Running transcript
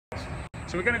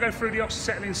So we're going to go through the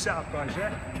Oxy-Acetylene setup, guys,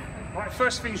 yeah? Right,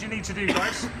 first things you need to do,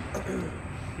 guys,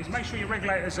 is make sure your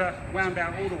regulators are wound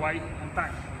out all the way and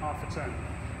back half a turn.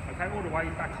 Okay, all the way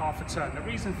back half a turn. The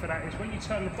reason for that is when you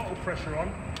turn the bottle pressure on,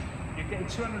 you're getting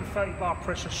 230 bar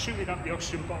pressure shooting up the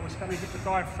oxygen bottle. It's going to hit the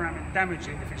diaphragm and damage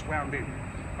it if it's wound in.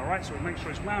 All right, so we make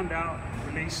sure it's wound out,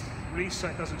 released so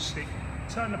it doesn't stick.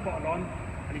 Turn the bottle on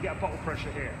and you get a bottle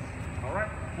pressure here. All right,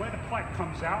 where the pipe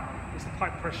comes out is the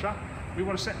pipe pressure. We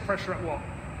want to set the pressure at what?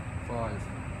 5.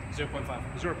 0.5. 0.5,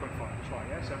 that's right,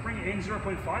 yeah. So bring it in,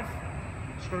 0.5.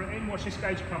 Screw it in, watch this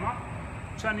gauge come up.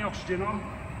 Turn the oxygen on,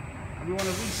 and we want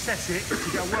to reset it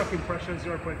to get a working pressure of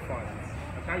 0.5.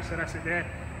 Okay, so that's it there.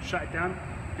 Shut it down.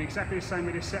 Do exactly the same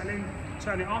with this acetylene.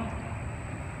 Turn it on.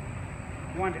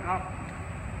 Wind it up.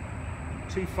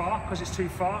 Too far, because it's too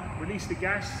far. Release the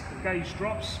gas, the gauge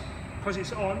drops. Because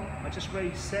it's on, I just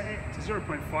reset it to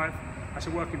 0.5. That's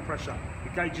a working pressure. The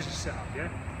gauges are set up, yeah?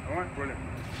 All right, brilliant.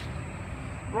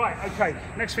 Right, okay,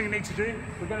 next thing you need to do,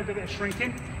 we're going to do a bit of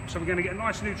shrinking. So we're going to get a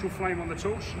nice neutral flame on the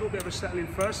torch, a little bit of acetylene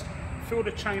first, fill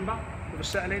the chamber with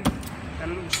acetylene,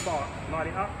 then a little spark, light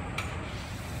it up.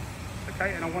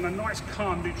 Okay, and I want a nice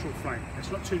calm neutral flame.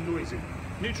 It's not too noisy.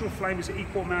 Neutral flame is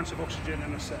equal amounts of oxygen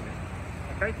and acetylene.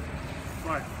 Okay,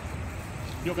 right,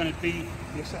 you're going to be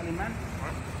the acetylene man.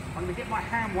 Right. I'm going to get my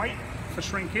hand weight for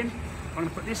shrinking. I'm going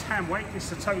to put this hand weight,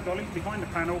 this is a toe dolly behind the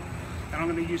panel, and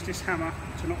I'm going to use this hammer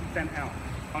to knock the dent out.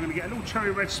 I'm going to get a little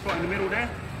cherry red spot in the middle there.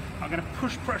 I'm going to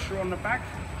push pressure on the back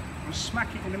and smack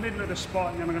it in the middle of the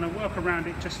spot, and then I'm going to work around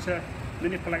it just to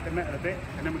manipulate the metal a bit,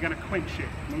 and then we're going to quench it.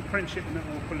 When we quench it, the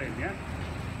metal will pull in, yeah?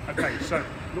 Okay, so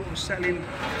a little acetylene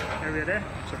area there,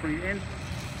 so bring it in.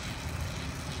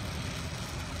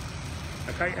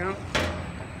 Okay, out.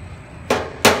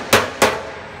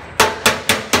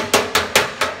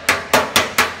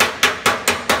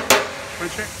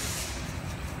 Quench it.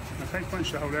 Okay,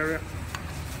 quench the whole area.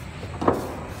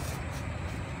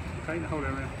 Okay, the whole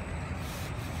area.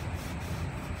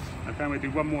 Okay, we'll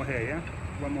do one more here, yeah?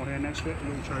 One more here next to it, a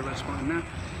little cherry red spot in there.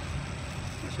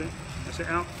 That's it. That's it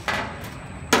out.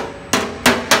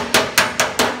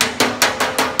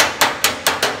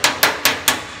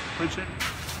 Quench it.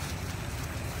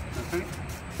 Okay.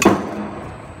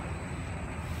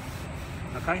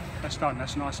 Okay, that's done.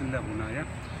 That's nice and level now, yeah?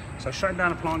 So shutting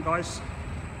down the plant, guys.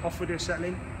 Off with the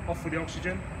acetylene, off with the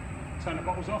oxygen. Turn the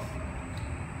bottles off.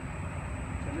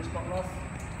 Turn this bottle off.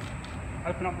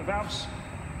 Open up the valves.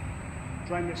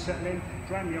 Drain the acetylene,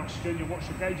 drain the oxygen. You'll watch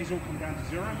the gauges all come down to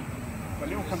 0. When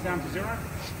they all come down to 0,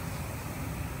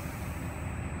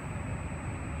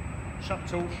 shut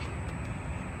the torch.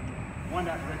 Wind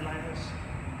out the regulators.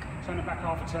 Turn it back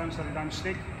half a turn so they don't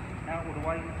stick. Out all the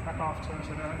way, back half a turn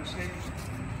so they don't stick.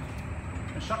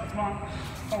 And shut the plant,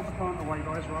 fold the plant away,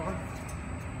 guys, rather.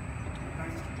 Okay.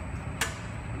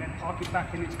 And then park it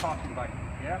back in its parking bay.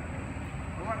 Yeah?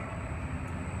 Alright.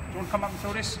 Do you want to come up and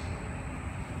feel this?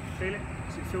 Feel it?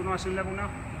 Does it feel nice and level now?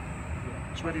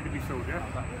 Yeah. It's ready to be filled, yeah?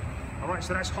 Alright,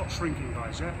 so that's hot shrinking,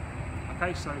 guys, yeah?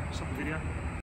 Okay, so stop the video.